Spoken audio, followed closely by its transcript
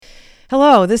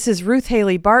Hello, this is Ruth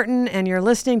Haley Barton, and you're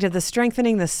listening to the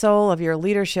Strengthening the Soul of Your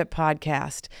Leadership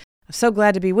podcast. I'm so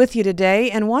glad to be with you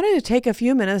today and wanted to take a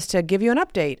few minutes to give you an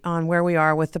update on where we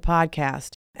are with the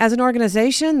podcast. As an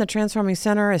organization, the Transforming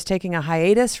Center is taking a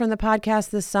hiatus from the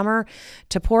podcast this summer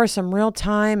to pour some real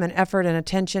time and effort and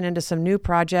attention into some new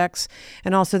projects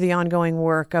and also the ongoing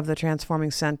work of the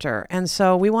Transforming Center. And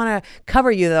so we want to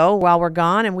cover you, though, while we're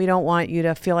gone, and we don't want you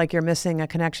to feel like you're missing a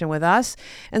connection with us.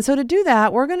 And so to do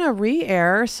that, we're going to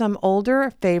re-air some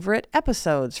older favorite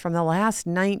episodes from the last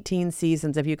 19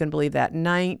 seasons, if you can believe that,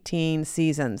 19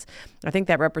 seasons. I think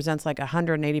that represents like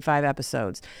 185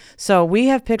 episodes. So we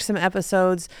have picked some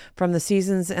episodes from the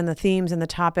seasons and the themes and the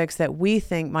topics that we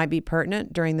think might be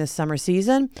pertinent during this summer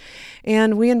season.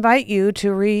 And we invite you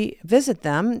to revisit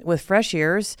them with fresh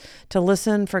ears to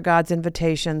listen for God's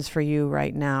invitations for you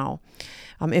right now.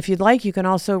 If you'd like, you can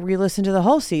also re-listen to the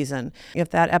whole season. If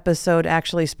that episode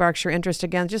actually sparks your interest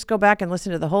again, just go back and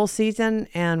listen to the whole season,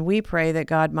 and we pray that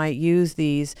God might use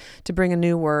these to bring a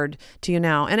new word to you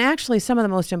now. And actually, some of the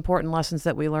most important lessons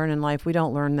that we learn in life, we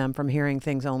don't learn them from hearing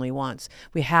things only once.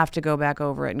 We have to go back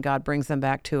over it, and God brings them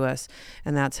back to us,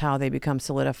 and that's how they become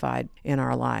solidified in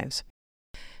our lives.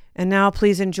 And now,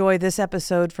 please enjoy this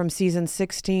episode from Season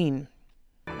 16.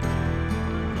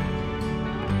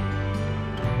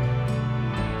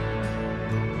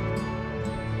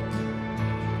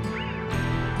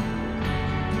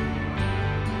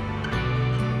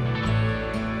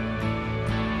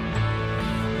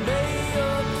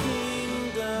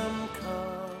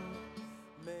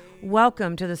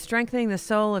 Welcome to the Strengthening the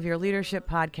Soul of Your Leadership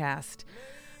podcast.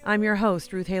 I'm your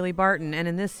host, Ruth Haley Barton, and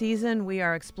in this season, we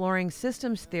are exploring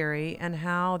systems theory and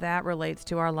how that relates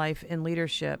to our life in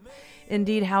leadership.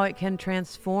 Indeed, how it can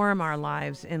transform our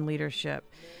lives in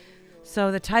leadership. So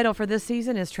the title for this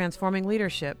season is Transforming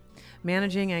Leadership,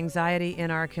 Managing Anxiety in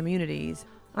Our Communities.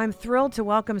 I'm thrilled to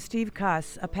welcome Steve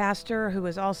Cuss, a pastor who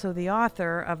is also the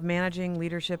author of Managing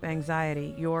Leadership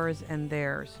Anxiety, Yours and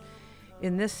Theirs.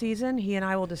 In this season, he and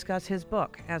I will discuss his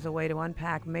book as a way to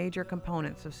unpack major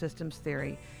components of systems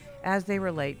theory as they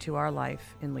relate to our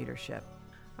life in leadership.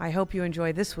 I hope you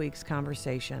enjoy this week's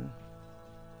conversation.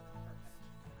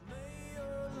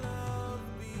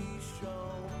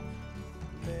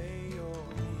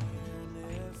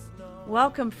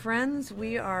 Welcome, friends.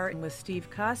 We are with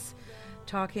Steve Cuss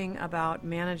talking about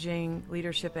managing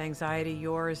leadership anxiety,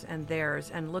 yours and theirs,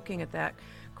 and looking at that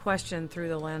question through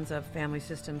the lens of family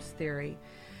systems theory.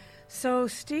 So,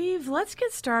 Steve, let's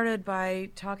get started by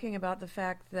talking about the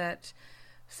fact that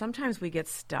sometimes we get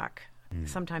stuck.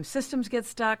 Sometimes systems get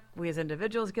stuck. We as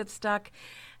individuals get stuck.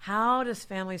 How does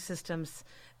family systems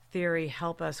theory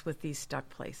help us with these stuck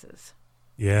places?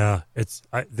 Yeah,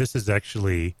 this is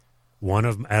actually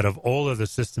out of all of the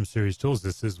system series tools,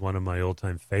 this is one of my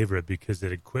all-time favorite because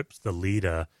it equips the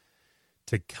leader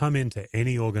to come into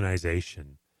any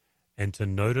organization and to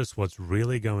notice what's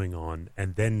really going on,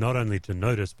 and then not only to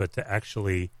notice, but to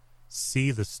actually see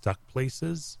the stuck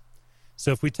places.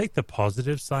 So if we take the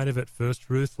positive side of it first,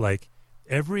 Ruth, like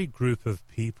every group of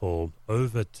people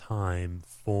over time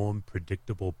form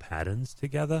predictable patterns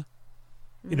together.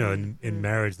 You know, in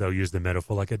marriage, they'll use the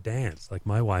metaphor like a dance, like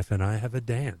my wife and I have a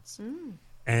dance.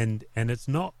 And it's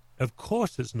not, of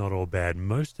course, it's not all bad.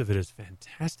 Most of it is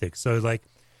fantastic. So like,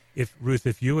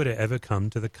 if you were to ever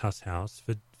come to the Cuss house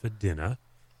for dinner,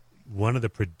 one of the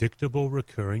predictable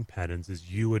recurring patterns is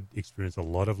you would experience a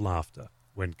lot of laughter.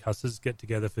 When Cusses get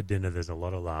together for dinner, there's a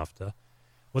lot of laughter.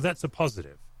 Well, that's a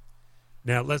positive.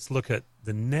 Now, let's look at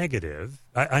the negative.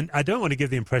 I don't want to give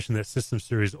the impression that systems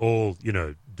theory is all,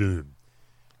 doom.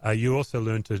 You also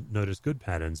learn to notice good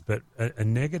patterns, but a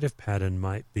negative pattern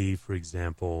might be, for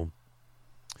example,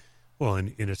 well,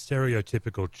 in a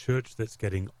stereotypical church that's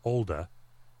getting older,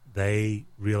 they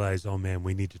realize, oh man,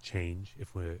 we need to change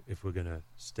if we're going to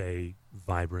stay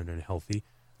vibrant and healthy.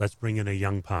 Let's bring in a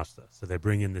young pastor. So they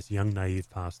bring in this young, naive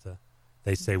pastor.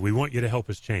 They say, we want you to help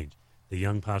us change. The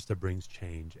young pastor brings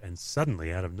change, and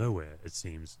suddenly, out of nowhere, it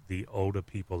seems, the older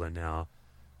people are now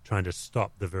trying to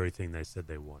stop the very thing they said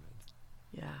they wanted.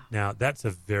 Yeah. Now, that's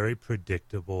a very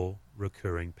predictable,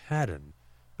 recurring pattern.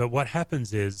 But what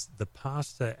happens is the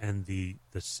pastor and the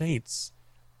saints,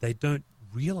 they don't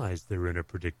realize they're in a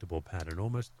predictable pattern,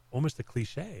 almost a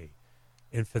cliche.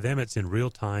 And for them, it's in real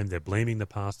time. They're blaming the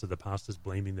pastor's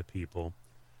blaming the people.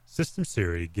 Systems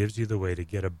theory gives you the way to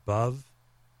get above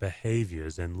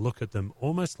behaviors and look at them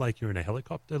almost like you're in a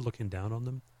helicopter looking down on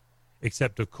them,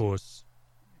 except, of course,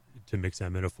 to mix our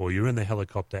metaphor, you're in the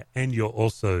helicopter and you're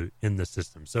also in the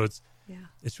system. So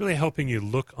it's really helping you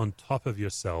look on top of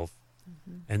yourself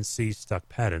and see stuck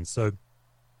patterns. So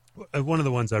One of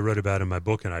the ones I wrote about in my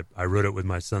book, and I wrote it with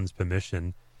my son's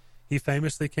permission, he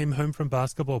famously came home from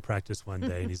basketball practice one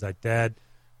day, and he's like, Dad,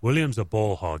 William's a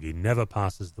ball hog. He never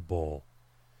passes the ball.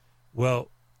 Well,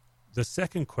 the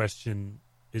second question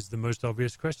is the most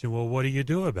obvious question. Well, what do you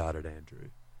do about it, Andrew?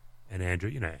 And Andrew,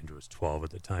 Andrew was 12 at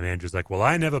the time. Andrew's like, well,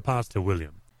 I never passed to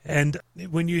William. And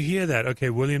when you hear that, okay,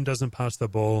 William doesn't pass the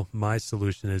ball, my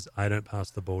solution is I don't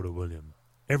pass the ball to William.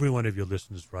 Every one of your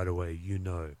listeners right away,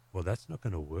 well, that's not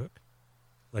going to work.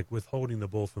 Like withholding the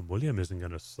ball from William isn't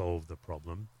going to solve the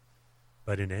problem.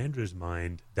 But in Andrew's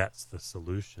mind, that's the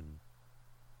solution.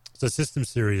 So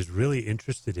systems theory is really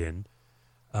interested in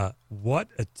what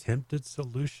attempted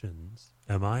solutions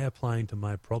am I applying to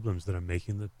my problems that are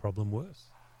making the problem worse?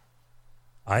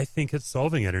 I think it's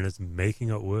solving it and it's making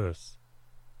it worse.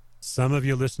 Some of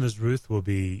your listeners, Ruth, will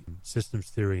be systems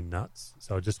theory nuts.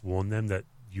 So I'll just warn them that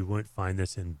you won't find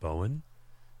this in Bowen.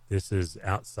 This is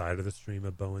outside of the stream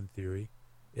of Bowen theory.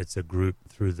 It's a group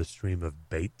through the stream of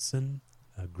Bateson,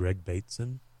 Greg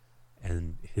Bateson,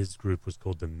 and his group was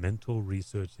called the Mental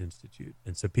Research Institute.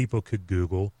 And so people could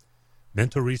Google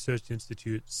Mental Research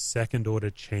Institute, second order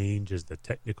change is the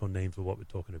technical name for what we're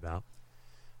talking about.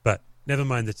 But never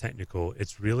mind the technical.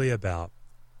 It's really about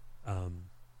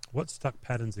what stuck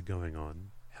patterns are going on.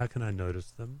 How can I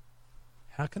notice them?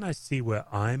 How can I see where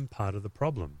I'm part of the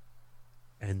problem?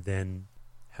 And then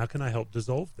how can I help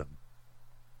dissolve them?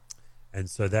 And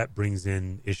so that brings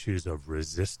in issues of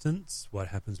resistance. What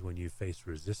happens when you face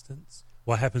resistance?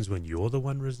 What happens when you're the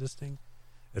one resisting?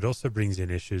 It also brings in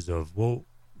issues of, well,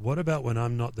 what about when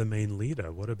I'm not the main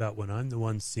leader? What about when I'm the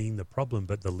one seeing the problem,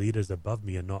 but the leaders above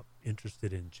me are not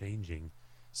interested in changing?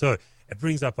 So it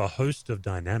brings up a host of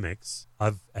dynamics.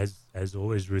 As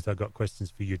always, Ruth, I've got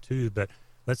questions for you too, but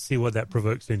let's see what that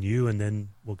provokes in you, and then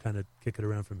we'll kind of kick it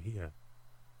around from here.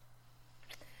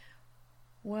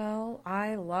 Well,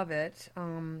 I love it.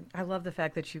 I love the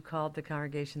fact that you called the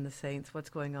congregation the saints. What's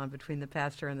going on between the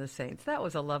pastor and the saints? That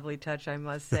was a lovely touch, I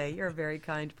must say. You're a very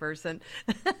kind person.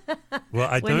 Well,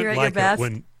 I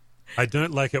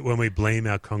don't like it when we blame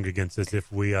our congregants as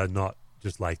if we are not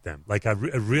just like them. Like it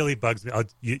really bugs me.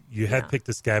 You have picked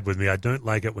a scab with me. I don't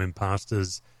like it when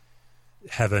pastors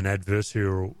have an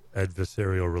adversarial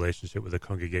relationship with the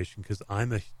congregation because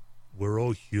we're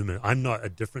all human. I'm not a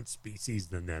different species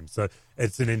than them, so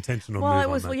it's an intentional move. Well, it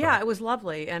was it was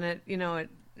lovely, and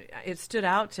it stood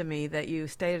out to me that you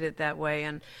stated it that way.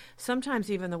 And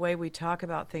sometimes even the way we talk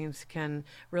about things can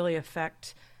really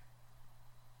affect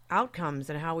outcomes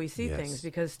and how we see things.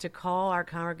 Because to call our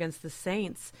congregants the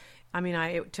saints,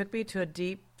 it took me to a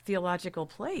deep theological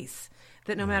place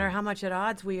that no matter how much at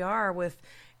odds we are with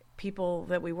people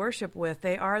that we worship with,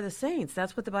 they are the saints.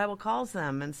 That's what the Bible calls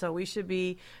them, and so we should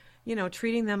be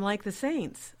treating them like the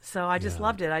saints. So I just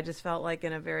loved it. I just felt like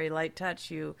in a very light touch,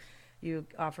 you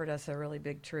offered us a really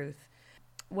big truth.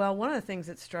 Well, one of the things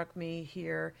that struck me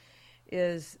here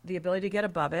is the ability to get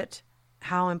above it,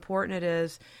 how important it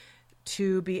is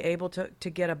to be able to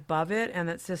get above it, and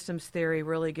that systems theory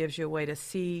really gives you a way to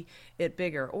see it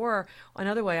bigger. Or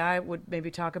another way I would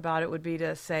maybe talk about it would be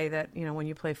to say that, when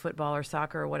you play football or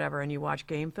soccer or whatever and you watch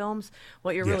game films,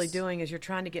 what you're really doing is you're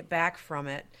trying to get back from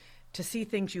it to see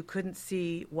things you couldn't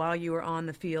see while you were on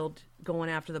the field going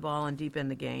after the ball and deep in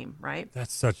the game, right?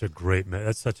 That's such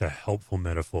a helpful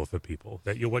metaphor for people,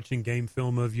 that you're watching game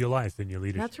film of your life and your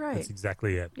leadership. That's right. That's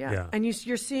exactly it. Yeah. And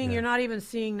you're seeing, you're not even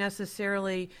seeing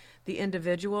necessarily the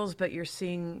individuals, but you're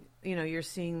seeing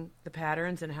the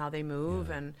patterns and how they move,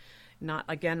 and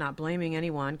not blaming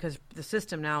anyone, because the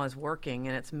system now is working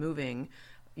and it's moving,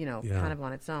 kind of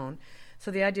on its own. So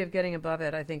the idea of getting above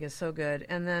it, I think, is so good.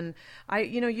 And then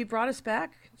you brought us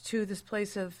back to this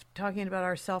place of talking about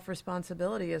our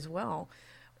self-responsibility as well.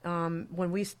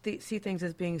 When we see things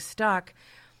as being stuck,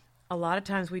 a lot of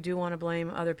times we do want to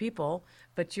blame other people,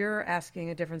 but you're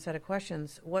asking a different set of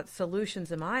questions. What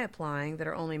solutions am I applying that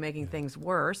are only making things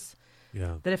worse?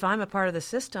 Yeah. That if I'm a part of the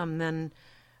system, then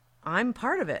I'm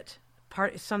part of it.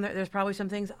 There's probably some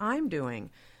things I'm doing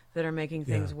that are making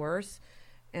things worse.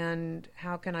 And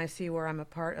how can I see where I'm a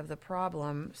part of the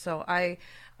problem? So I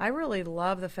really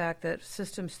love the fact that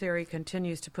systems theory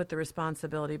continues to put the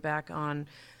responsibility back on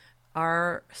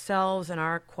ourselves and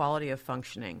our quality of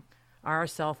functioning, our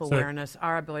self-awareness,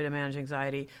 our ability to manage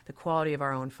anxiety, the quality of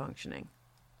our own functioning.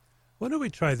 Why don't we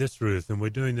try this, Ruth? And we're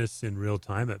doing this in real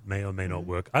time. It may or may not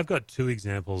work. I've got 2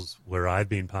 examples where I've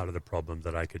been part of the problem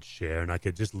that I could share, and I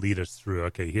could just lead us through,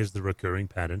 okay, here's the recurring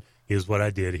pattern. Here's what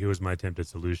I did. Here was my attempted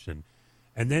solution.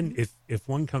 And then if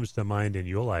one comes to mind in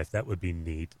your life, that would be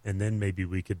neat. And then maybe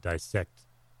we could dissect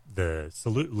the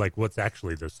like what's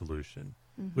actually the solution.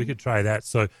 We could try that.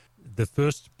 So the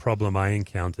first problem I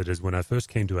encountered is when I first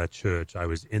came to our church, I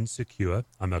was insecure.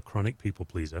 I'm a chronic people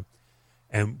pleaser.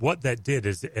 And what that did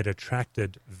is it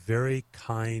attracted very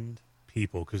kind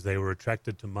people because they were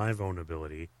attracted to my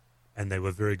vulnerability and they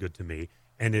were very good to me.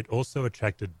 And it also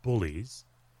attracted bullies,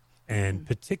 and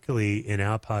particularly in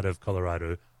our part of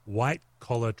Colorado,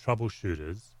 white-collar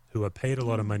troubleshooters who are paid a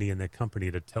lot of money in their company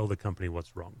to tell the company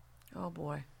what's wrong. Oh,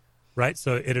 boy. Right?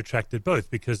 So it attracted both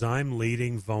because I'm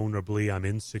leading vulnerably, I'm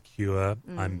insecure,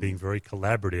 I'm being very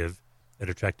collaborative. It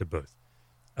attracted both.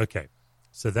 Okay.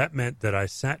 So that meant that I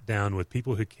sat down with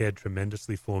people who cared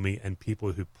tremendously for me and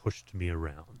people who pushed me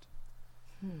around.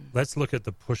 Let's look at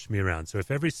the push me around. So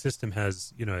if every system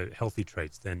has, healthy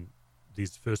traits, then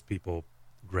these first people,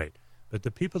 great. But the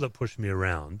people that push me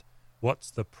around, what's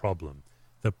the problem?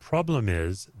 The problem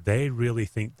is they really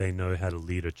think they know how to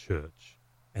lead a church,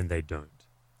 and they don't.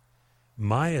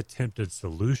 My attempted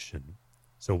solution,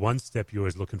 so one step you're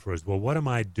always looking for is, well, what am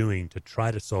I doing to try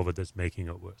to solve it that's making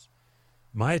it worse?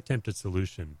 My attempted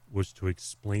solution was to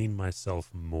explain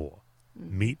myself more,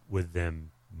 meet with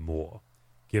them more,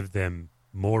 give them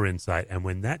more insight. And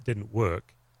when that didn't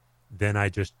work, then I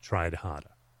just tried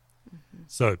harder.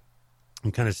 So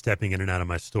I'm kind of stepping in and out of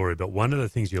my story, but one of the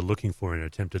things you're looking for in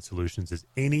attempted solutions is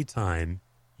anytime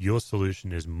your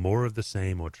solution is more of the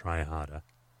same or try harder,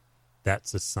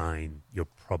 that's a sign you're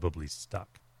probably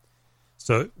stuck.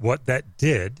 So what that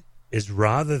did is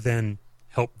rather than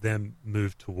help them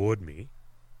move toward me,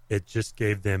 it just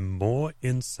gave them more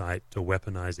insight to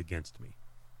weaponize against me.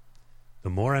 The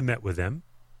more I met with them,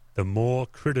 the more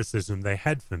criticism they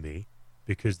had for me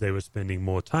because they were spending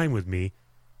more time with me.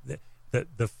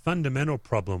 The fundamental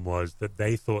problem was that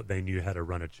they thought they knew how to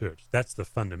run a church. That's the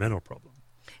fundamental problem.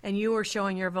 And you were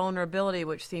showing your vulnerability,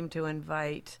 which seemed to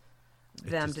invite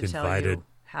them to tell you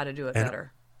how to do it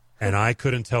better. And I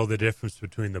couldn't tell the difference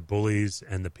between the bullies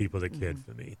and the people that cared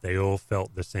for me. They all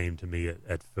felt the same to me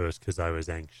at first because I was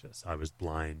anxious. I was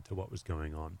blind to what was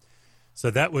going on.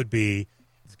 So that would be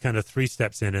kind of 3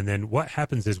 steps in. And then what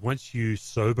happens is once you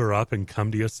sober up and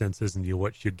come to your senses and you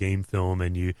watch your game film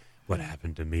and what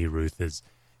happened to me, Ruth,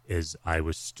 is I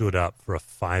was stood up for a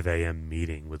 5 a.m.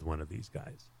 meeting with one of these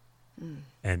guys.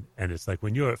 And it's like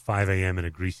when you're at 5 a.m. in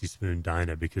a Greasy Spoon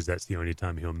diner because that's the only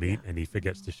time he'll meet and he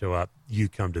forgets to show up, you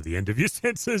come to the end of your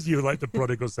senses. You're like the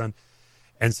prodigal son.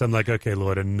 And so I'm like, okay,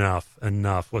 Lord, enough.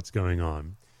 What's going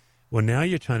on? Well, now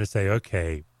you're trying to say,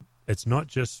 okay, it's not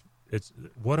just, it's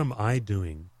what am I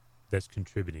doing that's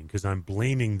contributing? Because I'm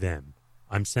blaming them.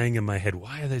 I'm saying in my head,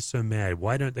 why are they so mad?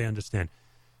 Why don't they understand?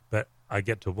 But I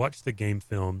get to watch the game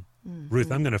film.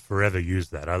 Ruth, I'm going to forever use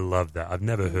that. I love that. I've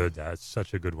never heard that. It's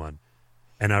such a good one.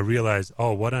 And I realize,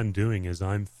 what I'm doing is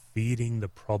I'm feeding the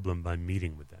problem by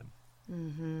meeting with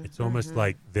them. It's almost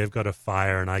like they've got a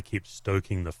fire and I keep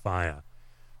stoking the fire.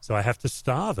 So I have to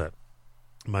starve it.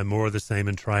 My more of the same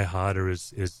and try harder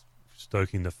is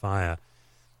stoking the fire.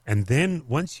 And then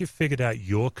once you've figured out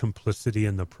your complicity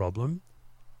in the problem,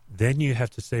 then you have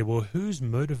to say, well, who's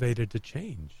motivated to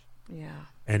change? Yeah.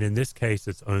 And in this case,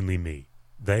 it's only me.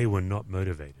 They were not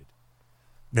motivated.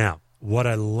 Now, what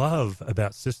I love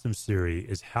about systems theory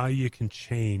is how you can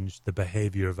change the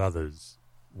behavior of others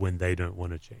when they don't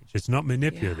want to change. It's not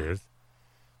manipulative,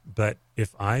 but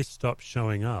if I stop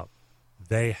showing up,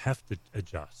 they have to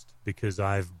adjust because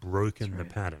I've broken the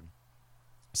pattern.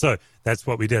 So that's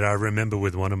what we did. I remember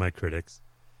with one of my critics,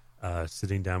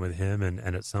 sitting down with him, and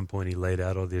at some point he laid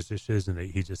out all these issues, and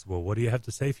he just, well, what do you have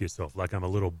to say for yourself? Like I'm a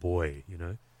little boy,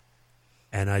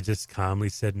 And I just calmly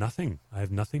said, nothing. I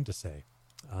have nothing to say.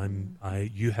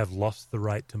 You have lost the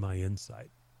right to my insight.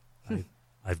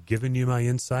 I've given you my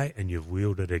insight, and you've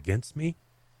wielded it against me.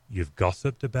 You've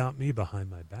gossiped about me behind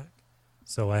my back.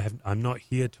 So I'm not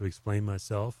here to explain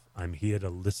myself. I'm here to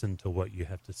listen to what you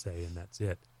have to say, and that's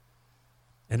it.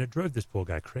 And it drove this poor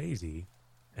guy crazy,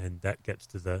 and that gets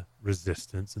to the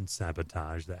resistance and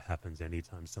sabotage that happens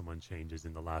anytime someone changes.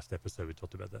 In the last episode, we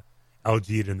talked about the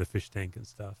algae in the fish tank and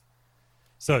stuff.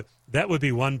 So that would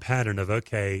be one pattern of,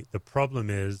 okay, the problem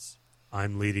is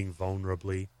I'm leading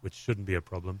vulnerably, which shouldn't be a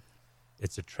problem.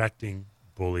 It's attracting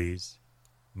bullies.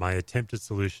 My attempted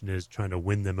solution is trying to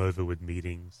win them over with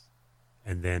meetings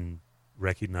and then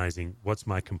recognizing what's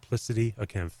my complicity.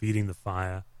 Okay, I'm feeding the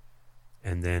fire.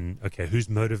 And then, okay, who's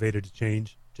motivated to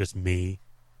change? Just me.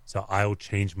 So I'll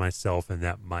change myself, and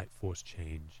that might force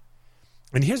change.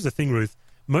 And here's the thing, Ruth.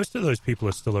 Most of those people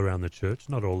are still around the church,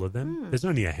 not all of them. There's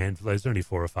only a handful. There's only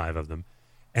 4 or 5 of them.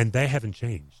 And they haven't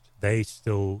changed. They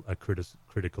still are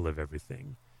critical of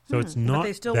everything. So it's not But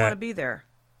they still want to be there.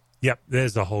 Yep,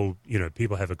 there's a whole,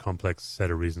 people have a complex set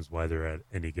of reasons why they're at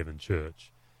any given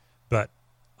church. But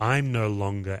I'm no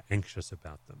longer anxious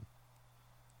about them.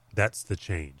 That's the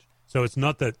change. So it's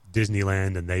not that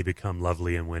Disneyland and they become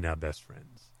lovely and we're now best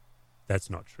friends. That's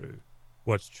not true.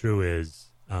 What's true is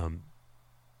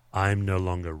I'm no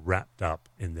longer wrapped up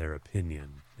in their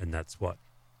opinion, and that's what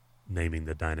naming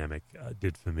the dynamic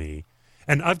did for me.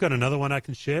 And I've got another one I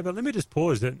can share, but let me just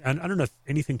pause. And I don't know if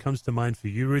anything comes to mind for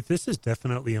you, Ruth. This is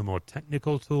definitely a more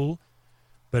technical tool,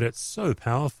 but it's so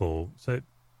powerful. So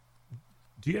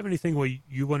do you have anything where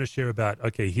you want to share about,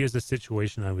 okay, here's the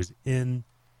situation I was in.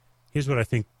 Here's what I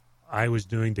think I was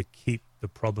doing to keep the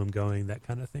problem going, that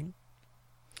kind of thing?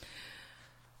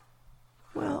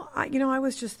 Well, I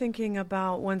was just thinking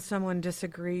about when someone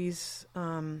disagrees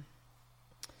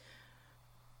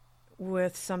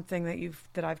with something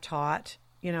that I've taught.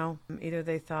 Either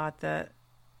they thought that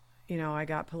I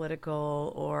got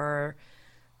political, or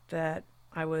that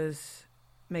I was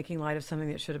making light of something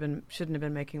that shouldn't have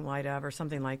been making light of, or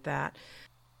something like that.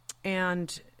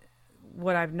 And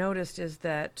what I've noticed is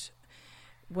that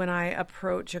when I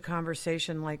approach a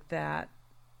conversation like that,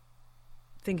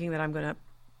 thinking that I'm going to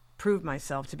prove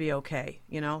myself to be okay,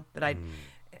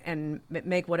 and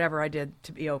make whatever I did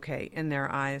to be okay in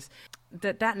their eyes,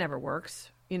 that never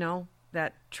works,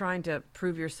 that trying to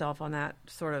prove yourself on that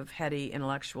sort of heady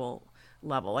intellectual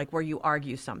level, like where you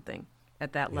argue something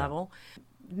at that level,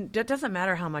 it doesn't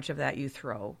matter how much of that you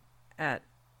throw at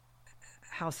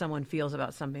how someone feels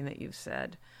about something that you've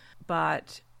said,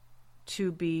 but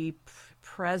to be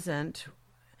present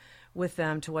with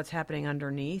them to what's happening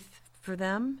underneath for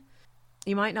them.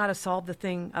 You might not have solved the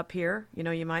thing up here.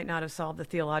 You might not have solved the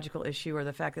theological issue or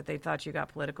the fact that they thought you got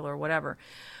political or whatever,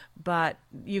 but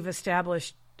you've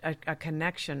established a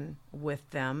connection with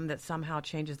them that somehow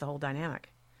changes the whole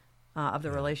dynamic of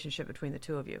the relationship between the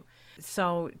two of you.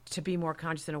 So to be more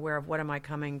conscious and aware of what am I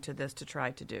coming to this to try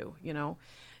to do,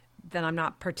 then I'm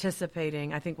not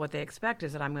participating. I think what they expect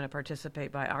is that I'm going to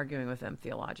participate by arguing with them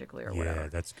theologically or whatever. Yeah,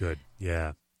 that's good.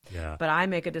 Yeah. Yeah. But I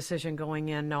make a decision going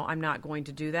in, no, I'm not going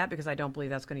to do that because I don't believe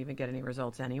that's going to even get any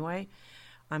results anyway.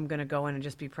 I'm going to go in and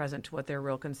just be present to what their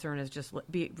real concern is, just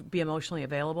be emotionally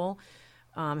available,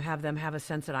 have them have a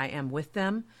sense that I am with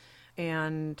them,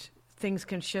 and things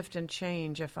can shift and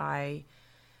change if I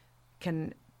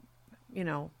can,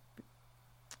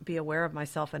 be aware of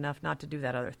myself enough not to do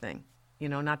that other thing,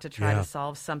 not to try to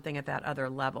solve something at that other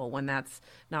level when that's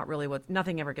not really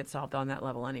nothing ever gets solved on that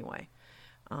level anyway.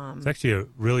 It's actually a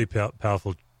really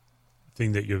powerful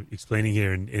thing that you're explaining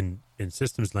here in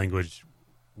systems language.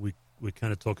 We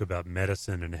kind of talk about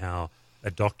medicine and how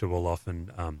a doctor will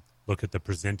often look at the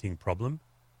presenting problem,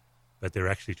 but they're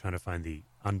actually trying to find the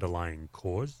underlying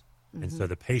cause. Mm-hmm. And so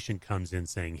the patient comes in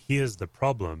saying, here's the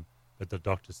problem, but the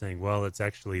doctor's saying, well, it's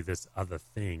actually this other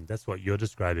thing. That's what you're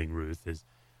describing, Ruth, is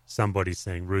somebody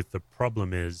saying, Ruth, the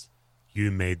problem is you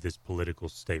made this political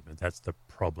statement. That's the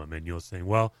problem. And you're saying,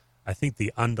 well, I think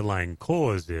the underlying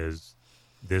cause is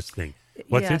this thing.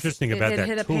 What's interesting about that tool... It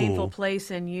hit a painful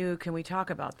place in you. Can we talk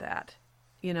about that?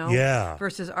 Yeah.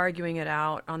 Versus arguing it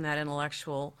out on that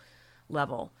intellectual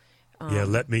level.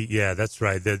 That's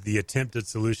right. The attempted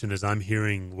solution is, I'm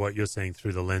hearing what you're saying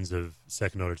through the lens of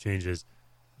second-order changes.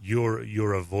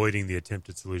 You're avoiding the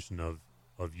attempted solution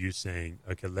of you saying,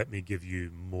 okay, let me give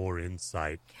you more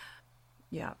insight.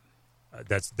 Yeah.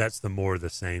 That's the more of the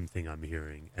same thing I'm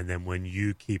hearing. And then when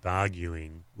you keep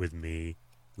arguing with me,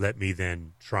 let me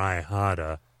then try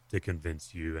harder to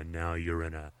convince you. And now you're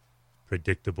in a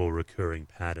predictable recurring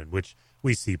pattern, which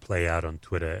we see play out on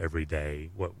Twitter every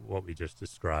day. What we just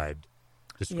describes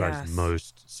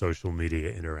most social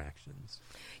media interactions.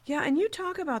 Yeah, and you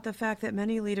talk about the fact that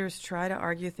many leaders try to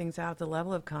argue things out at the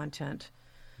level of content,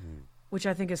 which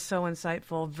I think is so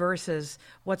insightful, versus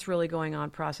what's really going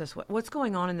on, what's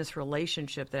going on in this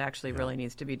relationship that actually really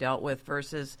needs to be dealt with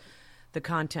versus the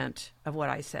content of what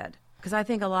I said. Because I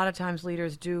think a lot of times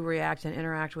leaders do react and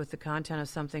interact with the content of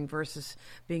something versus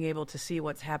being able to see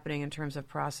what's happening in terms of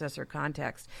process or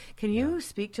context. Can you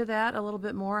speak to that a little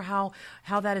bit more, how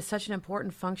that is such an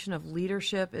important function of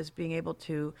leadership, is being able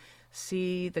to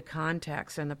see the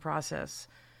context and the process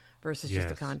versus just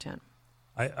the content?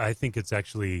 I think it's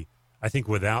actually... I think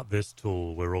without this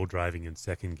tool, we're all driving in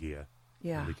second gear.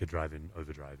 Yeah. And we could drive in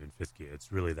overdrive in fifth gear.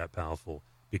 It's really that powerful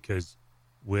because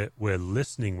we're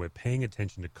listening, we're paying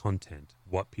attention to content,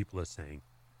 what people are saying.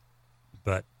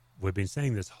 But we've been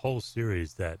saying this whole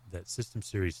series that system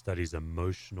series studies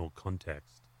emotional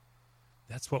context.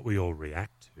 That's what we all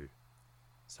react to.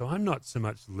 So I'm not so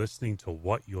much listening to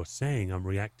what you're saying. I'm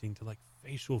reacting to like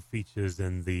facial features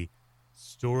and the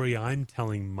story I'm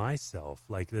telling myself.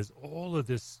 Like there's all of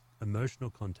this emotional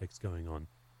context going on.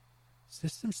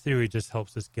 Systems theory just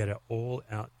helps us get it all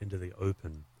out into the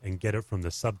open and get it from the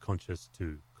subconscious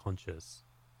to conscious.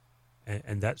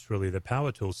 And that's really the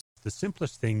power tools. The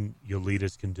simplest thing your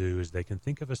leaders can do is they can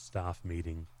think of a staff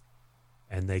meeting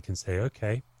and they can say,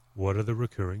 okay, what are the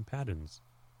recurring patterns?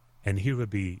 And here would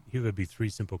be three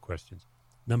simple questions.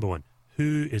 Number one,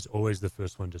 who is always the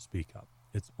first one to speak up?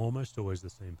 It's almost always the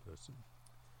same person.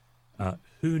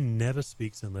 Who never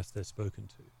speaks unless they're spoken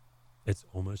to? It's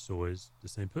almost always the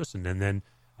same person. And then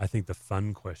I think the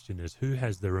fun question is, who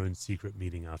has their own secret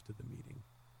meeting after the meeting?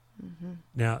 Mm-hmm.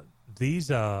 Now,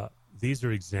 these are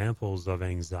examples of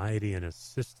anxiety in a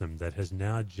system that has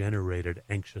now generated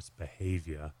anxious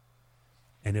behavior.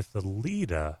 And if the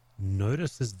leader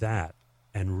notices that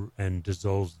and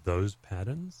dissolves those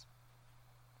patterns,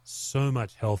 so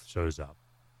much health shows up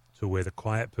to where the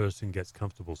quiet person gets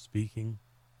comfortable speaking.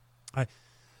 I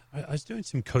was doing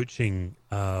some coaching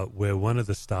where one of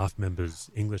the staff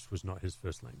members, English was not his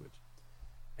first language.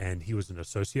 And he was an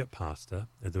associate pastor.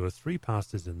 And there were 3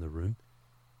 pastors in the room.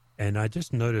 And I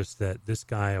just noticed that this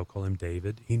guy, I'll call him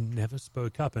David, he never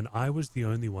spoke up. And I was the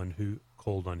only one who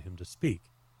called on him to speak.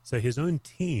 So his own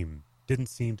team didn't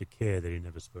seem to care that he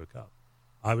never spoke up.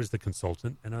 I was the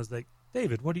consultant, and I was like,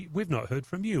 David, we've not heard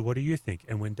from you. What do you think?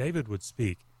 And when David would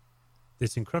speak,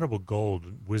 this incredible gold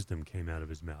and wisdom came out of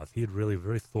his mouth. He had really a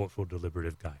very thoughtful,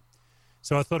 deliberative guy.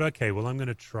 So I thought, okay, well, I'm going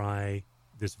to try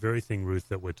this very thing, Ruth,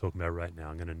 that we're talking about right now.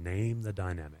 I'm going to name the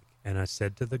dynamic. And I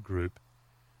said to the group,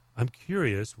 I'm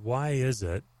curious, why is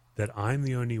it that I'm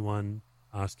the only one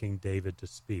asking David to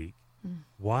speak?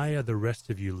 Why are the rest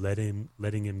of you letting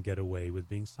him get away with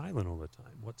being silent all the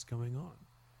time? What's going on?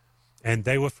 And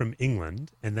they were from England,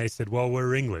 and they said, well,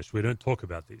 we're English. We don't talk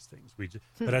about these things.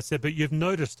 But I said, but you've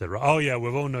noticed it, right? Oh, yeah,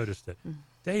 we've all noticed it.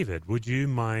 David, would you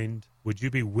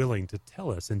be willing to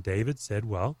tell us? And David said,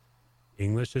 well,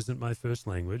 English isn't my first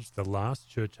language. The last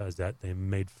church I was at, they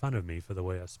made fun of me for the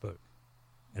way I spoke.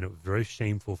 And it was very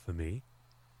shameful for me.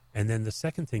 And then the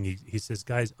second thing, he says,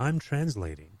 guys, I'm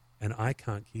translating, and I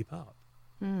can't keep up.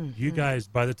 You guys,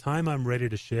 by the time I'm ready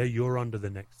to share, you're on to the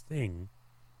next thing.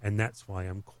 And that's why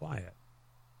I'm quiet.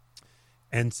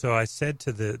 And so I said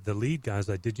to the lead guys,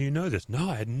 did you know this? No,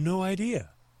 I had no idea.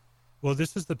 Well,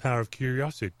 this is the power of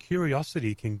curiosity.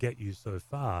 Curiosity can get you so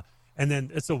far. And then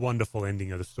it's a wonderful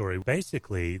ending of the story.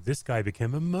 Basically, this guy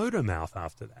became a motor mouth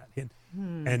after that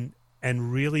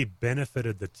and really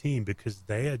benefited the team because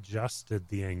they adjusted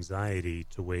the anxiety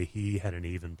to where he had an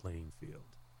even playing field.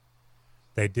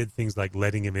 They did things like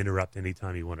letting him interrupt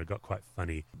anytime he wanted. It got quite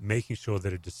funny. Making sure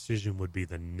that a decision would be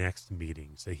the next meeting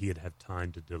so he'd have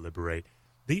time to deliberate.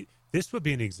 This would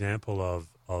be an example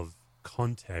of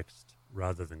context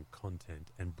rather than content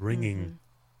and bringing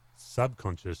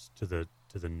subconscious to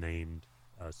the named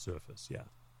surface. Yeah.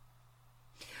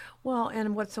 Well,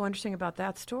 and what's so interesting about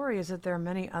that story is that there are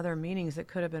many other meanings that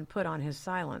could have been put on his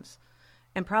silence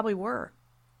and probably were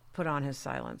put on his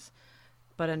silence.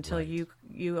 But until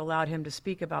you allowed him to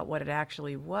speak about what it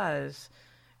actually was,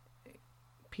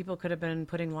 people could have been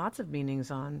putting lots of meanings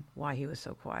on why he was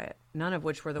so quiet, none of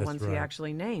which were the ones he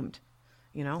actually named,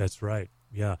 you know? That's right,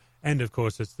 yeah. And, of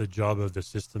course, it's the job of the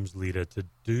systems leader to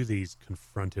do these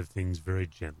confrontive things very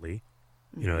gently.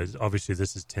 You know, obviously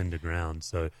this is tender ground,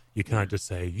 so you can't just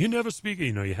say, you never speak.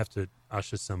 You know, you have to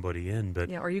usher somebody in.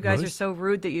 But or you guys are so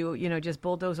rude that you just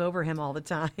bulldoze over him all the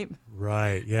time.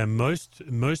 Right, yeah. Most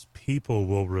people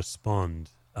will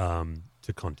respond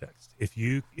to context. If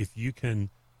you can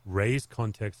raise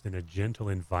context in a gentle,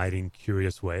 inviting,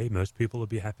 curious way, most people will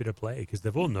be happy to play because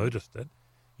they've all noticed it.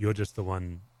 You're just the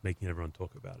one making everyone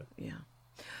talk about it. Yeah.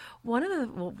 One of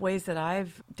the ways that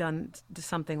I've done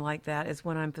something like that is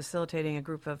when I'm facilitating a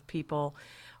group of people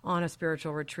on a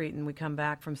spiritual retreat and we come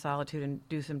back from solitude and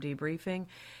do some debriefing.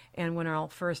 And when I'll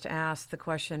first ask the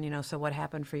question, so what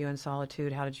happened for you in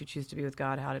solitude? How did you choose to be with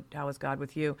God? How was God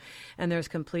with you? And there's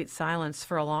complete silence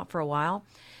for a while.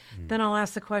 Then I'll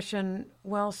ask the question,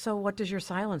 well, so what does your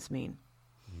silence mean?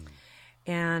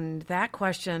 And that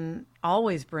question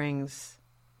always brings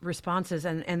responses,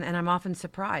 and I'm often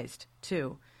surprised,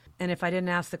 too. And if I didn't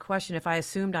ask the question, if I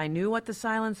assumed I knew what the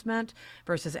silence meant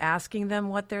versus asking them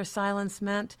what their silence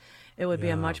meant, it would be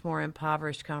a much more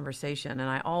impoverished conversation. And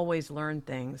I always learn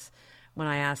things when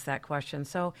I ask that question.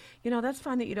 So, that's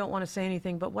fine that you don't want to say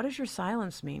anything, but what does your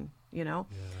silence mean,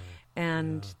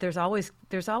 And there's always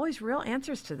real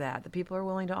answers to that people are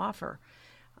willing to offer.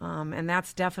 And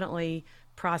that's definitely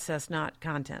process, not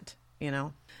content,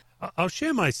 I'll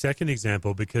share my second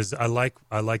example because I like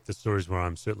the stories where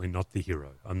I'm certainly not the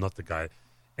hero. I'm not the guy.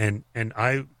 And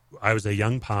I was a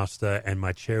young pastor, and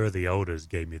my chair of the elders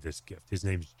gave me this gift. His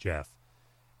name's Jeff.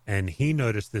 And he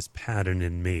noticed this pattern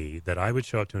in me that I would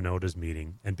show up to an elders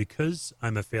meeting, and because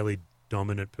I'm a fairly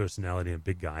dominant personality and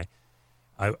big guy,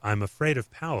 I'm afraid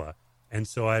of power, and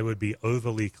so I would be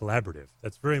overly collaborative.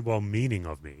 That's very well-meaning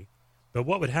of me. But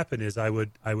what would happen is I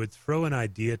would throw an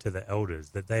idea to the elders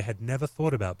that they had never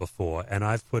thought about before, and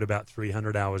I've put about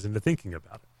 300 hours into thinking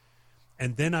about it.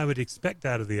 And then I would expect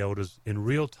out of the elders in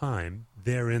real time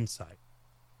their insight.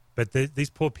 But these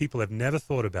poor people have never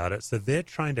thought about it, so they're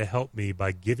trying to help me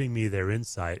by giving me their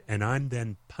insight, and I'm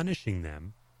then punishing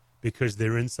them because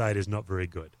their insight is not very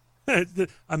good.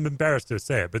 I'm embarrassed to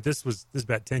say it, but this was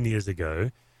about 10 years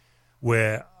ago,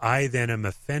 where I then am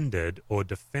offended or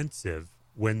defensive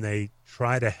when they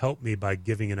try to help me by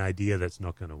giving an idea that's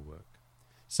not going to work.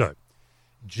 So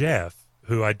Jeff,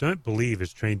 who I don't believe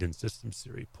is trained in systems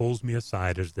theory, pulls me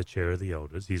aside as the chair of the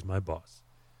elders. He's my boss,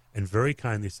 and very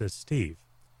kindly says, "Steve,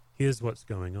 here's what's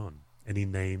going on." And he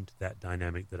named that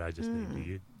dynamic that I just named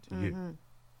to you.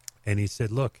 And he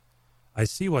said, "Look, I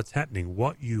see what's happening.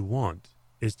 What you want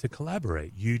is to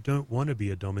collaborate. You don't want to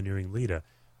be a domineering leader,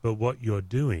 but what you're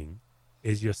doing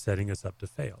is you're setting us up to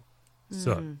fail.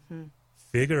 So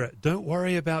figure it. Don't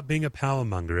worry about being a power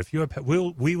monger. If you're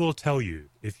we will tell you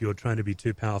if you're trying to be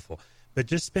too powerful, but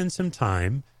just spend some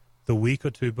time the week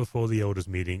or two before the elders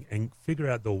meeting and figure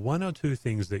out the one or two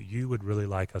things that you would really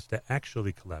like us to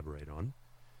actually collaborate on,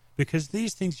 because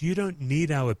these things, you don't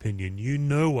need our opinion. You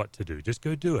know what to do. Just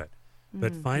go do it.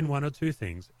 But find one or two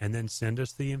things and then send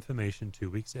us the information 2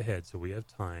 weeks ahead so we have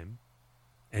time,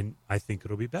 and I think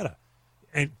it'll be better."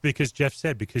 And because Jeff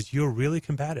said, because you're really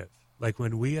combative. Like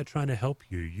when we are trying to help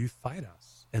you, you fight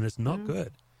us, and it's not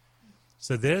good.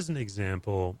 So there's an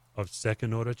example of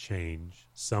second order change,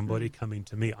 somebody coming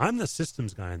to me. I'm the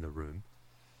systems guy in the room.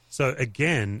 So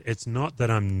again, it's not that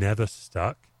I'm never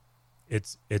stuck.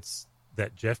 It's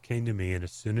that Jeff came to me, and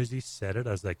as soon as he said it,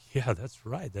 I was like, yeah, that's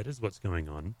right. That is what's going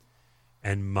on.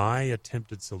 And my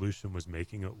attempted solution was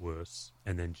making it worse.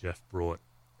 And then Jeff brought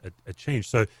a change.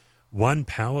 So one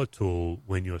power tool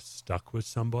when you're stuck with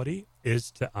somebody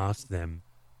is to ask them,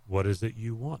 what is it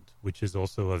you want? Which is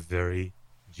also a very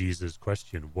Jesus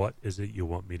question. What is it you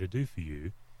want me to do for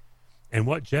you? And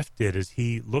what Jeff did is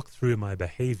he looked through my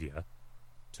behavior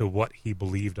to what he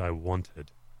believed I wanted.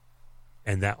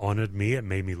 And that honored me. It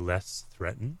made me less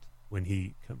threatened when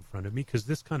he confronted me, because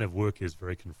this kind of work is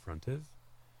very confrontive.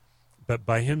 But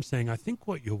by him saying, I think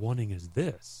what you're wanting is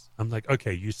this, I'm like,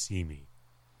 okay, you see me.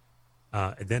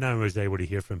 And then I was able to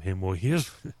hear from him, well, here's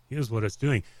what it's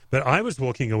doing. But I was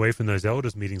walking away from those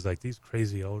elders meetings like, these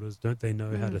crazy elders, don't they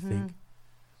know how to think?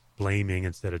 Blaming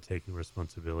instead of taking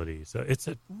responsibility. So it's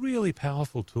a really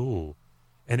powerful tool.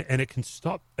 And it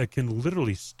can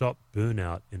literally stop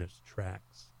burnout in its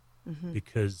tracks,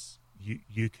 because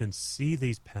you can see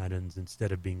these patterns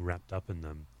instead of being wrapped up in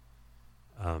them,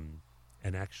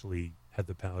 and actually have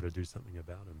the power to do something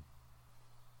about them.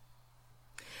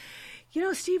 You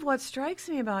know, Steve, what strikes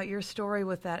me about your story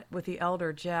with the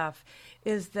elder Jeff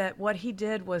is that what he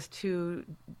did was to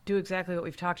do exactly what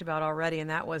we've talked about already, and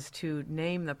that was to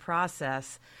name the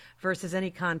process versus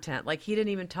any content. Like, he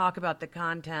didn't even talk about the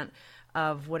content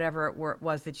of whatever it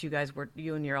was that you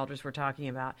and your elders were talking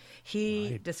about.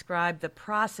 He described the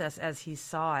process as he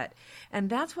saw it. And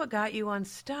that's what got you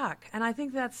unstuck. And I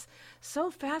think that's so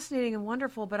fascinating and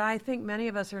wonderful, but I think many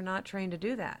of us are not trained to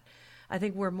do that. I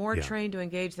think we're more trained to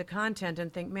engage the content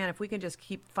and think, man, if we can just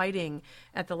keep fighting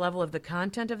at the level of the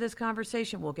content of this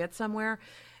conversation, we'll get somewhere.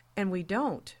 And we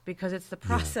don't, because it's the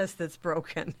process that's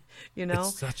broken, you know?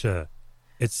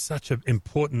 It's such an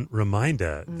important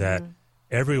reminder that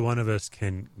every one of us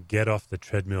can get off the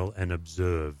treadmill and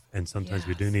observe, and sometimes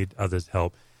we do need others'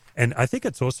 help. And I think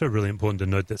it's also really important to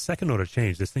note that second order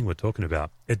change, this thing we're talking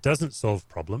about, it doesn't solve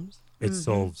problems. It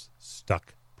solves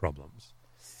stuck problems.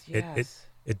 Yes.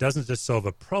 It doesn't just solve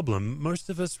a problem. Most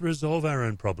of us resolve our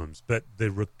own problems, but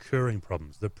the recurring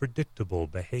problems, the predictable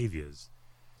behaviors.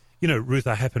 You know, Ruth,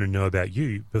 I happen to know about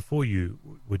you. Before you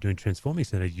were doing Transforming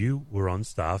Center, you were on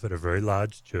staff at a very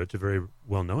large church, a very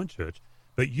well-known church,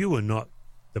 but you were not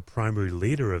the primary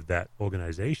leader of that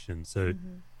organization. So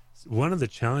one of the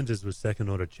challenges with second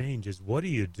order change is, what do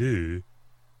you do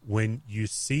when you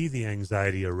see the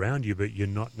anxiety around you, but you're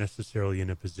not necessarily in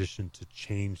a position to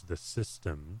change the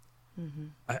system?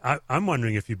 I'm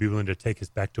wondering if you'd be willing to take us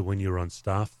back to when you were on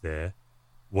staff there.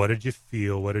 What did you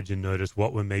feel? What did you notice?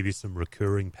 What were maybe some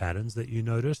recurring patterns that you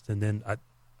noticed? And then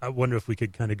I wonder if we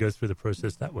could kind of go through the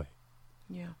process that way.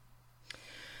 Yeah.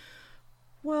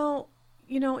 Well,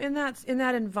 you know, in that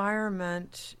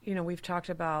environment, you know, we've talked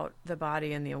about the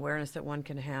body and the awareness that one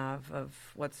can have of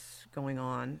what's going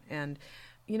on. And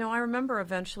I remember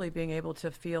eventually being able to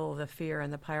feel the fear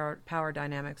and the power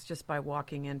dynamics just by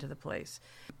walking into the place.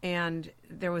 And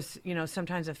there was,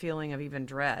 sometimes a feeling of even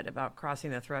dread about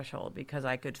crossing the threshold because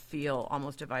I could feel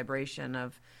almost a vibration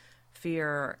of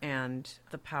fear and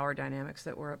the power dynamics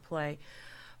that were at play.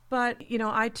 But,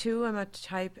 I too am a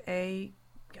type A.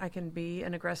 I can be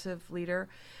an aggressive leader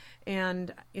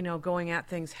and, going at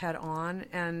things head on.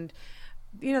 And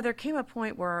there came a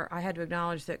point where I had to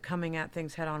acknowledge that coming at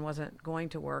things head on wasn't going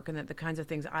to work and that the kinds of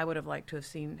things I would have liked to have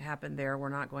seen happen there were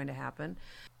not going to happen.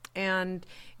 And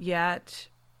yet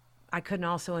I couldn't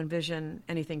also envision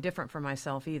anything different for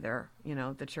myself either.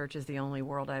 The church is the only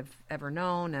world I've ever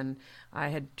known, and I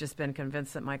had just been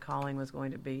convinced that my calling was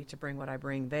going to be to bring what I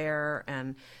bring there.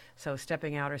 And so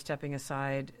stepping out or stepping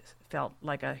aside felt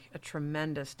like a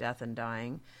tremendous death and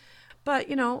dying. But,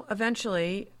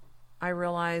 eventually I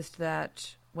realized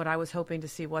that what I was hoping to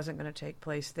see wasn't going to take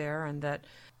place there and that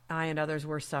I and others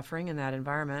were suffering in that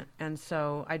environment. And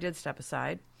so I did step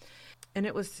aside. And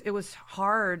it was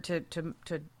hard to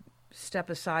step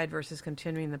aside versus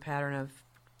continuing the pattern of,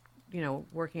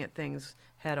 working at things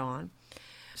head on.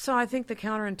 So I think the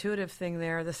counterintuitive thing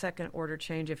there, the second order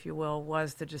change, if you will,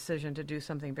 was the decision to do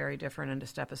something very different and to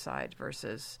step aside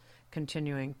versus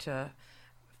continuing to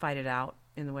fight it out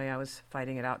in the way I was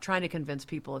fighting it out, trying to convince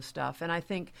people of stuff. And I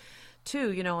think, too,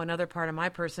 another part of my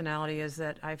personality is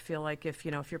that I feel like if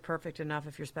you're perfect enough,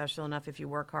 if you're special enough, if you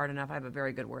work hard enough, I have a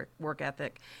very good work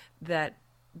ethic, that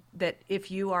if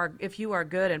you are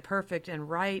good and perfect and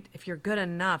right, if you're good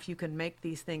enough, you can make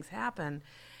these things happen.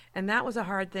 And that was a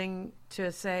hard thing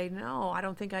to say, no, I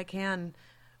don't think I can.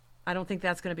 I don't think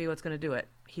that's going to be what's going to do it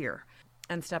here,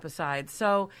 and step aside.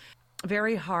 So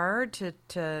very hard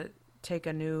to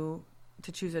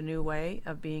choose a new way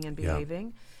of being and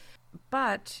behaving. Yeah.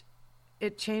 But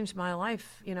it changed my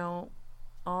life,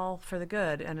 all for the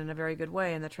good and in a very good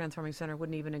way. And the Transforming Center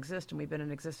wouldn't even exist. And we've been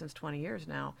in existence 20 years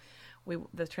now.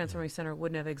 The Transforming Center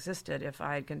wouldn't have existed if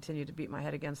I had continued to beat my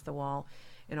head against the wall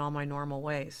in all my normal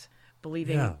ways,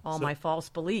 believing my false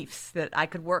beliefs that I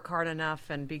could work hard enough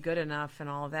and be good enough and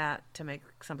all of that to make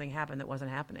something happen that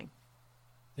wasn't happening.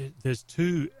 There's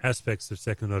two aspects of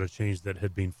second order change that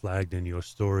had been flagged in your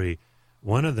story.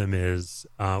 One of them is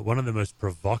one of the most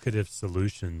provocative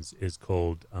solutions is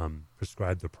called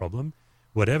prescribe the problem.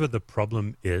 Whatever the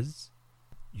problem is,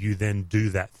 you then do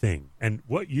that thing. And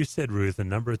what you said, Ruth, a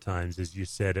number of times is you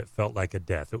said it felt like a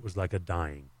death. It was like a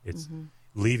dying. It's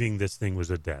leaving this thing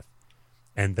was a death.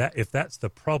 And that if that's the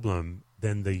problem,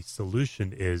 then the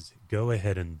solution is go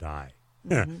ahead and die.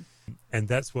 And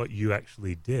that's what you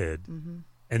actually did.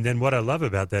 And then what I love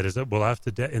about that is that, well, after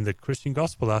death, in the Christian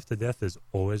gospel, after death is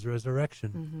always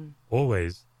resurrection,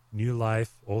 always new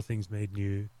life, all things made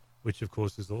new, which of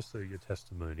course is also your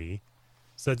testimony.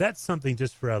 So that's something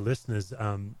just for our listeners.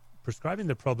 Prescribing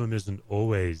the problem isn't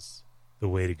always the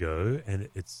way to go, and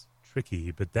it's tricky,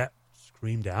 but that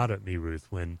screamed out at me, Ruth,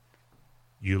 when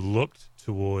you looked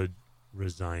toward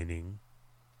resigning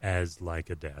as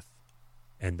like a death.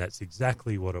 And that's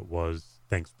exactly what it was,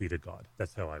 thanks be to God.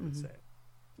 That's how I would say it.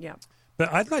 Yeah.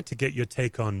 But I'd like to get your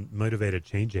take on motivated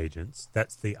change agents.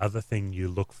 That's the other thing you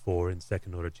look for in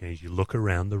second order change. You look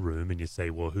around the room and you say,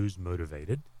 well, who's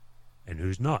motivated and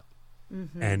who's not?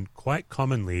 And quite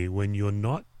commonly, when you're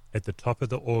not at the top of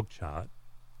the org chart,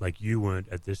 like you weren't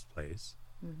at this place,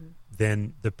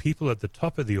 then the people at the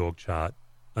top of the org chart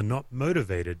are not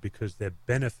motivated because they're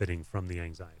benefiting from the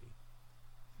anxiety.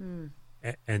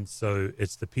 And so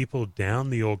it's the people down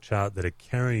the org chart that are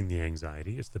carrying the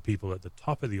anxiety. It's the people at the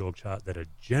top of the org chart that are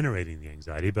generating the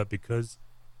anxiety. But because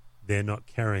they're not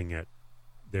carrying it,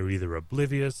 they're either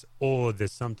oblivious or they're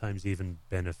sometimes even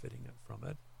benefiting it from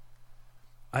it.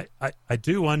 I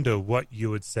do wonder what you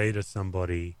would say to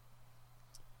somebody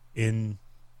in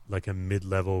like a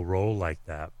mid-level role like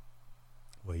that,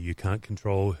 where you can't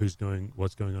control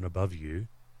what's going on above you.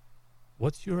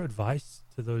 What's your advice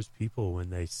to those people when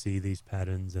they see these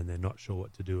patterns and they're not sure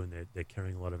what to do and they're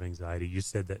carrying a lot of anxiety? You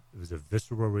said that it was a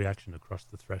visceral reaction across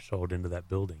the threshold into that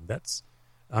building.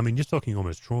 You're talking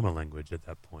almost trauma language at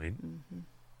that point.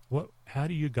 How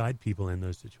do you guide people in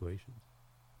those situations?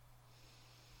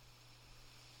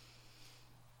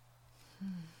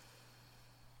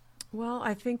 Well,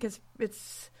 I think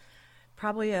it's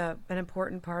probably an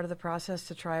important part of the process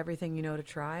to try everything you know to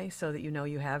try, so that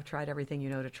you have tried everything you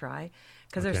know to try.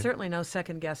 Because there's certainly no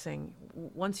second guessing.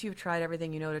 Once you've tried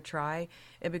everything you know to try,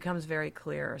 it becomes very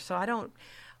clear. So I don't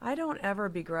ever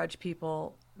begrudge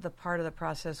people the part of the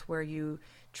process where you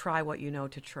try what you know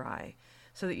to try,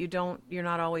 so that you're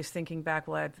not always thinking back,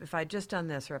 well, if I'd just done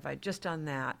this or if I'd just done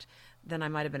that, then I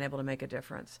might have been able to make a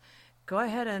difference. go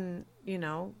ahead and,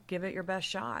 give it your best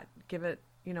shot. Give it,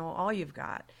 all you've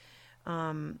got.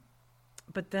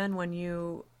 But then when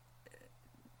you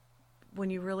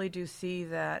really do see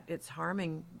that it's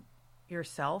harming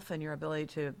yourself and your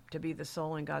ability to be the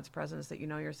soul in God's presence that you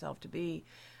know yourself to be,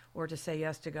 or to say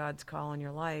yes to God's call in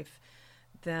your life,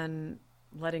 then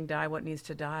letting die what needs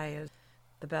to die is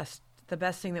the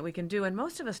best thing that we can do. And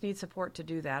most of us need support to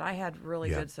do that. I had really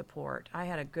good support. I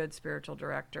had a good spiritual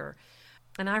director.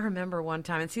 And I remember one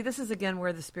time, and see, this is again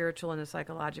where the spiritual and the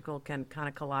psychological can kind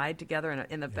of collide together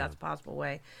in the best possible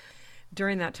way.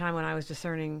 During that time when I was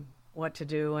discerning what to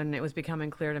do, and it was becoming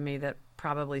clear to me that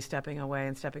probably stepping away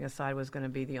and stepping aside was going to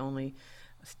be the only,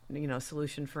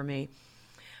 solution for me.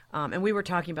 And we were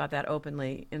talking about that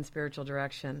openly in spiritual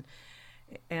direction.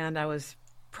 And I was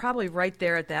probably right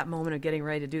there at that moment of getting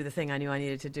ready to do the thing I knew I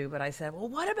needed to do. But I said, well,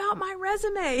 what about my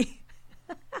resume?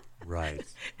 Right.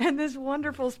 And this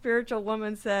wonderful spiritual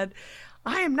woman said,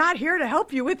 I am not here to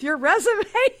help you with your resume.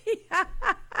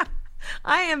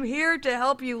 I am here to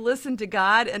help you listen to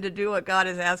God and to do what God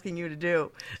is asking you to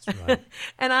do. That's right.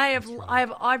 And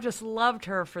I've just loved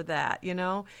her for that.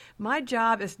 My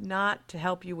job is not to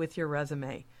help you with your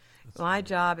resume. My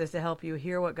job is to help you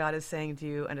hear what God is saying to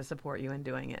you and to support you in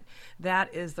doing it.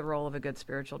 That is the role of a good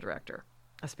spiritual director.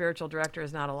 A spiritual director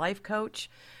is not a life coach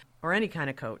or any kind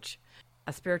of coach.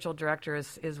 A spiritual director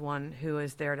is one who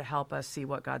is there to help us see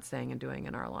what God's saying and doing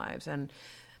in our lives. And,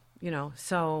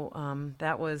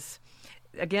 that was,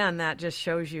 again, that just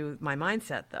shows you my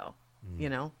mindset, though,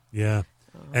 Yeah.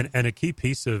 And a key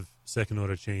piece of second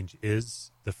order change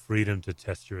is the freedom to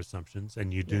test your assumptions.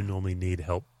 And you do normally need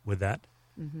help with that.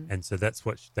 Mm-hmm. And so that's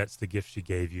the gift she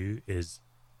gave you is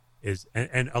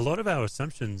a lot of our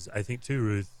assumptions, I think too,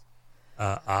 Ruth,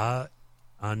 are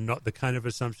not the kind of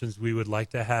assumptions we would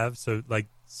like to have. So like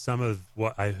some of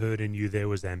what I heard in you there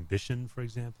was ambition, for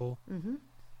example. Mm-hmm.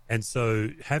 And so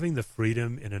having the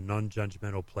freedom in a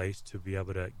non-judgmental place to be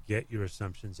able to get your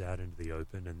assumptions out into the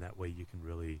open, and that way you can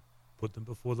really put them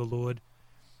before the Lord,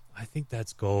 I think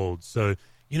that's gold. So,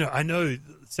 I know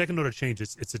second order change,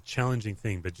 it's a challenging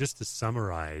thing, but just to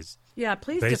summarize. Yeah,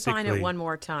 please define it one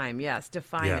more time. Yes,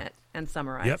 define it and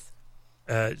summarize.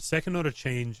 Yep. Second order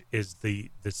change is the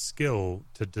skill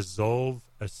to dissolve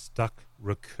a stuck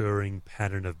recurring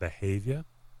pattern of behavior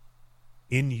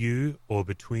in you or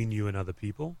between you and other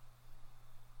people,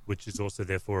 which is also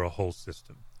therefore a whole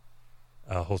system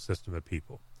of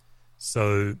people.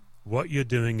 So what you're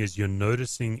doing is you're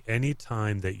noticing any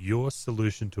time that your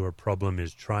solution to a problem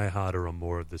is try harder or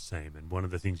more of the same. And one of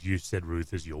the things you said,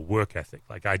 Ruth, is your work ethic.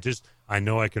 Like I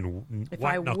know I can if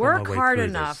I work hard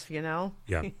enough,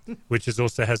 Yeah, which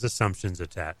also has assumptions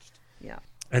attached. Yeah.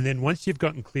 And then once you've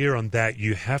gotten clear on that,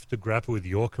 you have to grapple with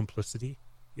your complicity.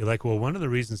 You're like, well, one of the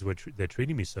reasons they're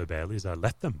treating me so badly is I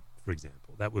let them, for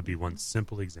example. That would be one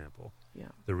simple example. Yeah.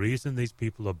 The reason these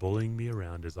people are bullying me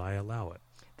around is I allow it.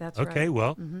 That's right. Okay,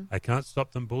 well, I can't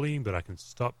stop them bullying, but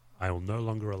I will no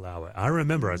longer allow it. I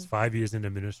remember I was 5 years into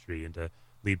ministry, into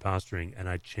lead pastoring, and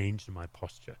I changed my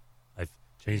posture. I've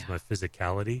changed my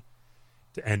physicality.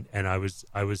 And I was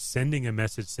sending a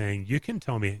message saying, you can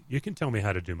tell me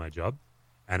how to do my job.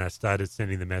 And I started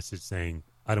sending the message saying,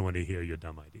 I don't want to hear your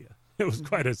dumb idea. It was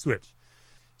quite a switch.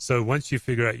 So once you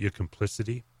figure out your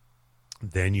complicity,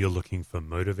 then you're looking for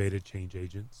motivated change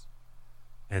agents.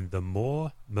 And the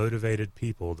more motivated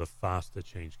people, the faster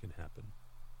change can happen.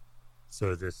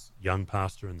 So this young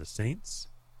pastor in the saints,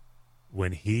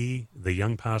 when the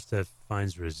young pastor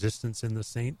finds resistance in the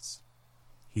saints,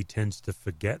 he tends to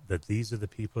forget that these are the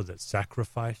people that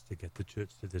sacrificed to get the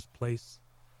church to this place,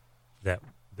 that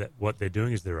what they're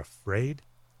doing is they're afraid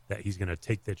that he's going to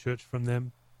take their church from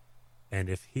them. And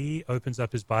if he opens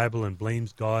up his Bible and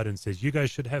blames God and says, you guys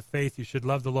should have faith, you should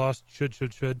love the lost, should,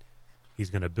 he's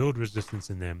going to build resistance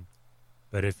in them.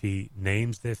 But if he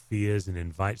names their fears and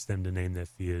invites them to name their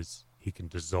fears, he can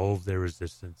dissolve their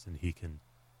resistance and he can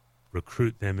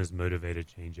recruit them as motivated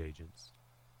change agents.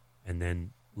 And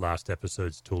then last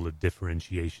episode's tool of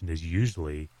differentiation is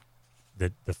usually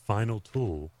the final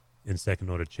tool in second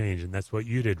order change. And that's what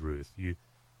you did, Ruth.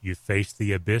 You faced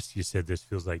the abyss. You said, this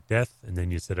feels like death. And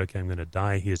then you said, okay, I'm going to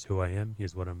die. Here's who I am.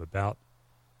 Here's what I'm about.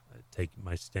 Take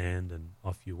my stand, and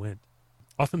off you went.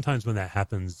 Oftentimes when that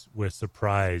happens, we're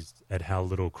surprised at how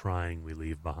little crying we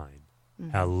leave behind,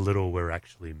 how little we're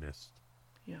actually missed.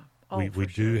 Yeah. We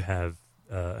do have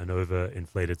an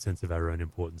overinflated sense of our own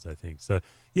importance, I think. So,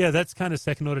 yeah, that's kind of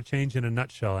second order change in a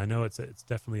nutshell. I know it's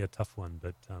definitely a tough one,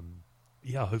 but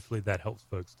yeah, hopefully that helps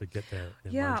folks to get their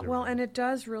minds around and it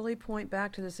does really point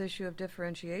back to this issue of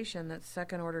differentiation, that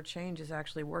second order change is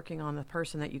actually working on the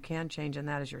person that you can change, and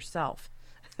that is yourself.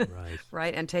 Right.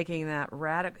 Right? And taking that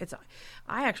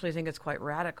I actually think it's quite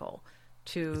radical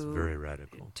It's very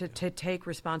radical. to take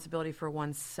responsibility for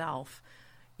oneself,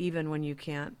 even when you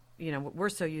can't. We're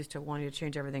so used to wanting to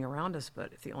change everything around us,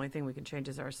 but if the only thing we can change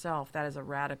is ourselves, that is a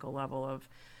radical level of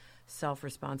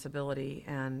self-responsibility,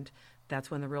 and that's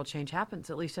when the real change happens,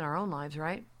 at least in our own lives,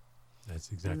 right?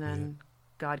 That's exactly And then it.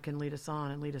 God can lead us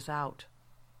on and lead us out.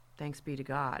 Thanks be to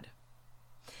God.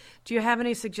 Do you have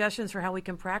any suggestions for how we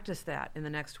can practice that in the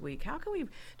next week? How can we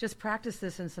just practice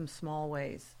this in some small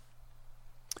ways?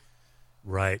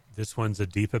 Right. This one's a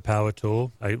deeper power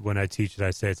tool. When I teach it,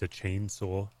 I say it's a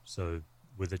chainsaw. So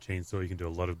with a chainsaw, you can do a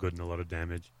lot of good and a lot of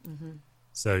damage. Mm-hmm.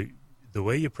 So the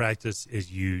way you practice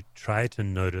is you try to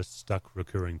notice stuck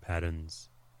recurring patterns,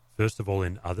 first of all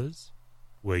in others,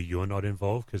 where you're not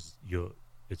involved because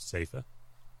it's safer.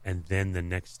 And then the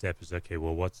next step is, okay,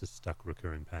 well, what's a stuck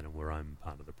recurring pattern where I'm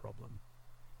part of the problem?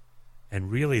 And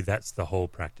really, that's the whole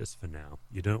practice for now.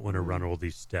 You don't want to run all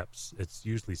these steps. It's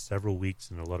usually several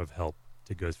weeks and a lot of help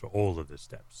to go through all of the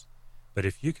steps. But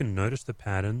if you can notice the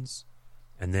patterns,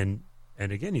 and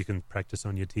again, you can practice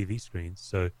on your TV screens.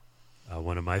 So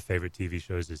one of my favorite TV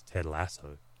shows is Ted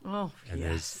Lasso. Oh, and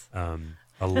yes. there's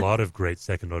a lot of great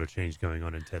second-order change going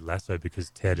on in Ted Lasso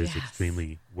because Ted is Yes.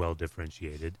 extremely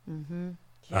well-differentiated. Mm-hmm.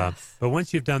 Yes. But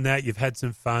once you've done that, you've had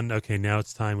some fun. Okay, now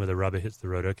it's time where the rubber hits the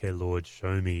road. Okay, Lord,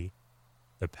 show me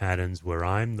the patterns where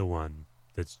I'm the one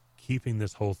that's keeping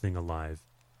this whole thing alive.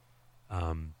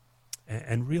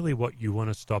 And really what you want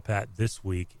to stop at this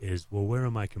week is, well, where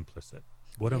am I complicit?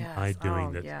 What am I doing?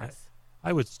 Oh, that yes.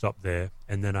 I would stop there,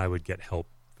 and then I would get help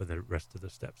for the rest of the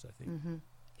steps, I think. Mm-hmm.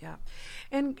 Yeah.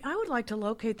 And I would like to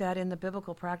locate that in the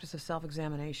biblical practice of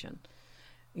self-examination.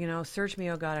 Search me,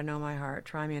 O God, and know my heart.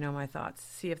 Try me and know my thoughts.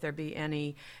 See if there be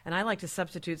any, and I like to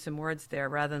substitute some words there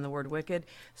rather than the word wicked.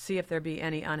 See if there be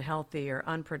any unhealthy or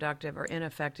unproductive or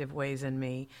ineffective ways in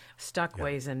me, stuck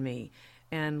ways in me,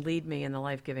 and lead me in the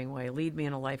life-giving way. Lead me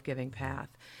in a life-giving path.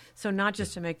 So not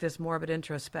just to make this morbid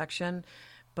introspection,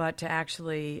 but to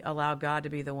actually allow God to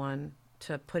be the one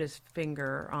to put his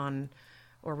finger on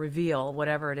or reveal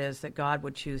whatever it is that God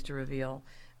would choose to reveal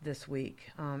this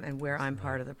week, and where I'm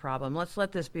part of the problem. Let's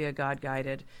let this be a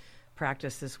God-guided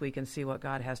practice this week and see what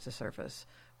God has to surface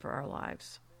for our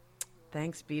lives.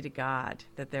 Thanks be to God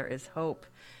that there is hope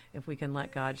if we can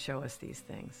let God show us these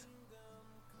things.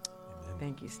 Amen.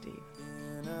 Thank you, Steve.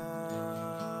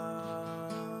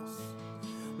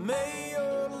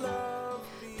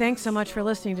 Thanks so much for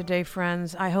listening today,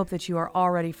 friends. I hope that you are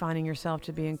already finding yourself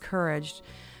to be encouraged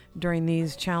during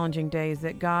these challenging days,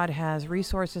 that God has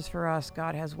resources for us.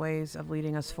 God has ways of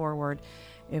leading us forward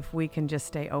if we can just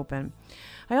stay open.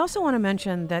 I also want to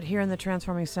mention that here in the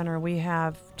Transforming Center, we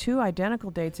have 2 identical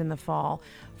dates in the fall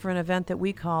for an event that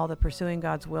we call the Pursuing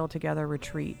God's Will Together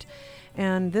Retreat.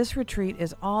 And this retreat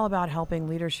is all about helping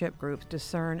leadership groups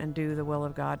discern and do the will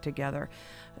of God together.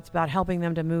 It's about helping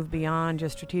them to move beyond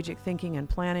just strategic thinking and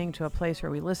planning to a place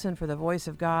where we listen for the voice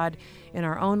of God in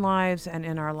our own lives and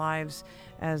in our lives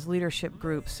as leadership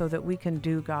groups so that we can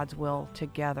do God's will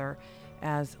together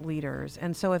as leaders.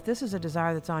 And so if this is a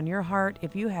desire that's on your heart,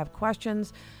 if you have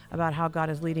questions about how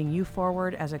God is leading you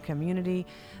forward as a community,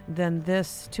 then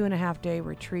this 2.5-day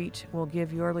retreat will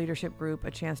give your leadership group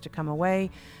a chance to come away,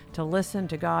 to listen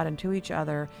to God and to each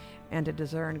other, and to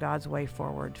discern God's way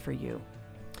forward for you.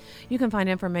 You can find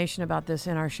information about this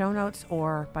in our show notes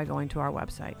or by going to our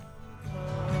website.